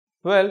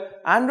Well,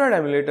 Android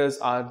emulators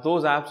are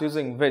those apps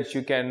using which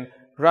you can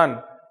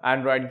run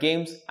Android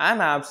games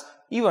and apps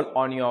even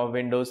on your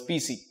Windows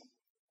PC.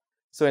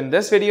 So in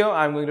this video,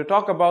 I'm going to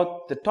talk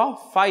about the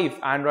top 5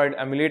 Android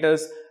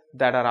emulators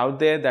that are out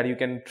there that you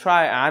can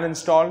try and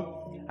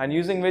install, and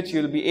using which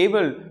you'll be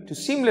able to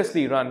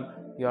seamlessly run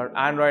your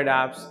Android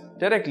apps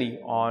directly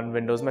on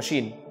Windows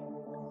machine.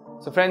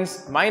 So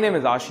friends, my name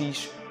is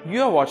Ashish,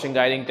 you are watching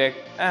Guiding Tech,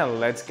 and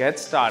let's get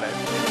started.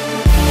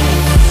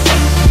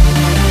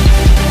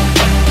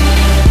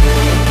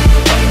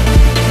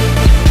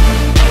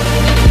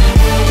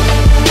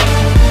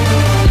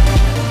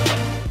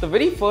 The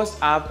very first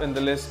app in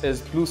the list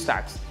is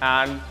Bluestacks,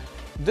 and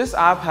this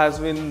app has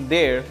been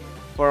there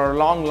for a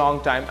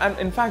long time, and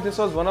in fact this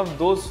was one of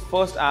those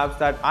first apps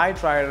that I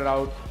tried it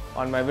out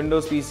on my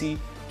Windows PC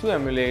to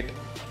emulate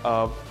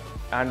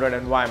Android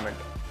environment.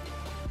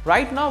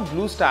 Right now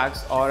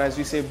Bluestacks, or as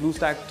we say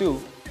Bluestack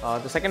 2,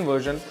 the second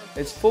version,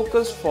 is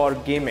focused for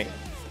gaming.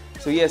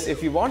 So yes,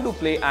 if you want to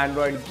play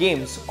Android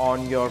games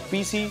on your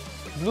PC,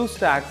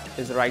 Bluestack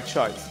is the right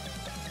choice.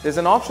 There's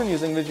an option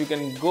using which you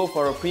can go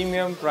for a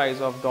premium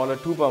price of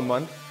 $2 per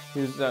month,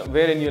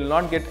 wherein you'll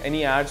not get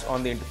any ads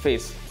on the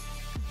interface.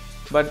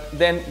 But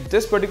then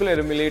this particular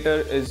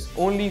emulator is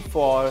only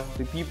for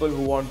the people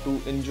who want to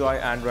enjoy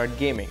Android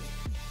gaming.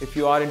 If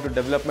you are into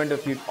development,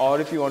 if you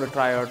want to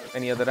try out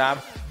any other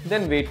app,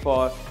 then wait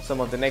for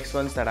some of the next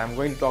ones that I'm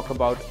going to talk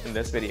about in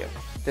this video.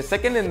 The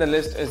second in the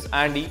list is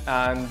Andy,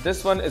 and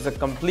this one is a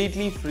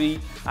completely free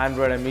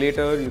Android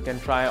emulator you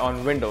can try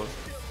on Windows.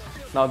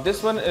 Now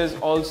this one is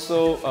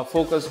also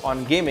focused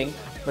on gaming,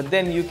 but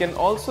then you can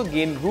also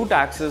gain root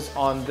access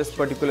on this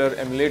particular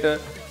emulator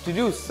to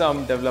do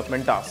some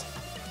development tasks.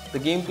 The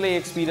gameplay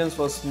experience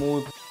was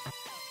smooth.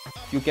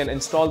 You can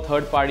install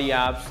third-party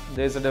apps,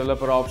 there's a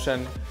developer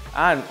option,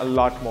 and a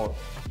lot more.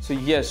 So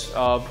yes,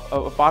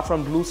 apart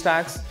from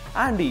Bluestacks,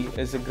 Andy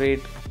is a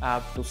great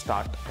app to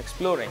start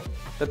exploring.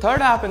 The third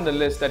app in the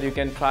list that you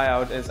can try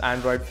out is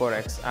Android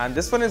 4X, and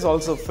this one is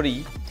also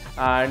free,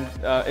 and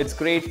it's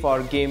great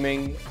for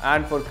gaming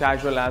and for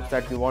casual apps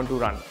that you want to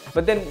run.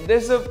 But then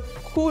there's a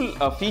cool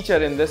feature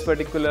in this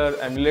particular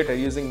emulator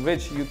using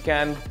which you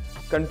can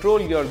control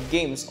your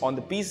games on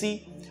the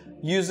PC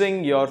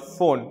using your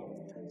phone.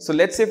 So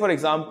let's say for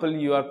example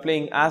you are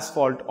playing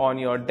Asphalt on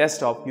your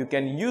desktop, you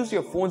can use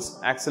your phone's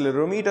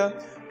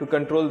accelerometer to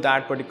control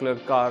that particular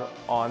car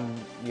on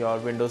your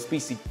Windows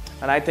PC,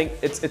 and I think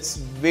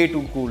it's way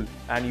too cool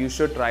and you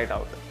should try it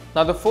out.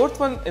 Now the fourth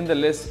one in the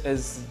list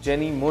is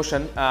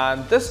Genymotion,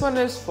 and this one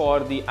is for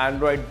the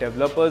Android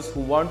developers who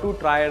want to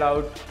try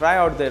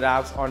out their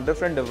apps on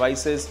different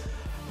devices,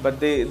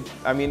 but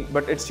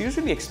it's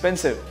usually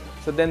expensive.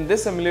 So then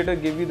this emulator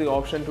gives you the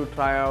option to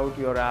try out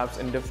your apps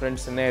in different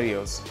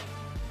scenarios.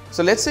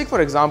 So let's take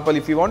for example,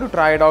 if you want to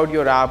try it out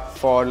your app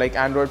for like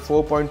Android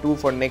 4.2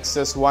 for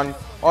Nexus 1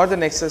 or the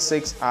Nexus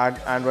 6 at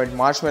Android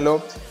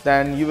Marshmallow,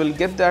 then you will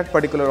get that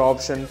particular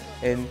option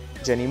in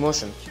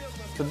Genymotion.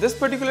 So this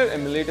particular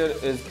emulator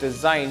is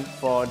designed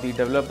for the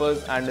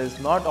developers and is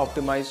not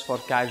optimized for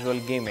casual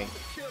gaming.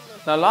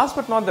 Now last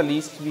but not the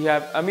least, we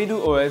have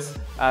Amidu OS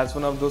as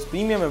one of those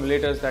premium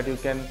emulators that you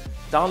can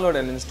download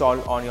and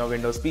install on your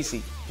Windows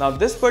PC. Now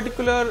this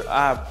particular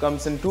app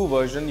comes in two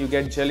versions. You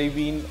get Jelly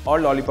Bean or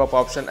Lollipop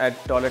option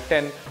at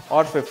 $10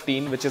 or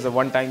 $15, which is a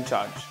one-time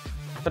charge.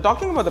 Now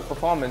talking about the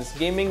performance,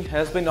 gaming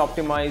has been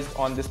optimized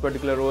on this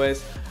particular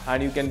OS,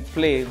 and you can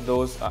play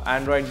those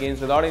Android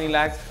games without any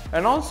lags,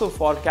 and also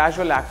for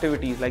casual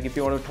activities like if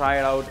you want to try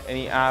out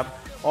any app,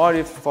 or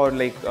if for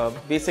like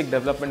basic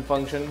development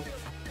function,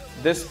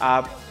 this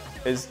app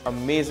is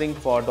amazing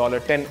for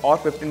 $10 or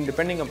 $15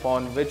 depending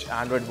upon which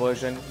Android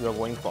version you are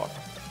going for.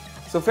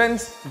 So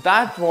friends,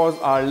 that was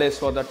our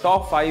list for the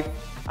top 5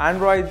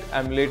 Android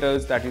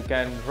emulators that you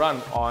can run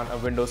on a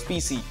Windows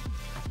PC.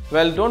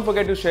 Well, don't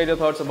forget to share your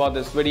thoughts about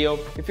this video.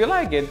 If you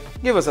like it,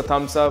 give us a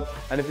thumbs up,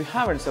 and if you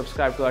haven't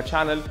subscribed to our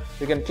channel,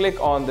 you can click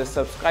on this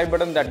subscribe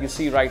button that you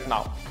see right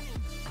now.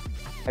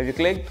 Have you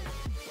clicked?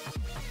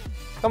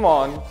 Come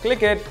on,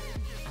 click it.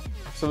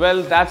 So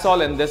well, that's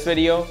all in this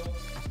video,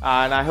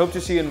 and I hope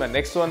to see you in my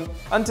next one.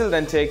 Until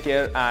then, take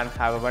care and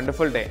have a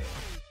wonderful day.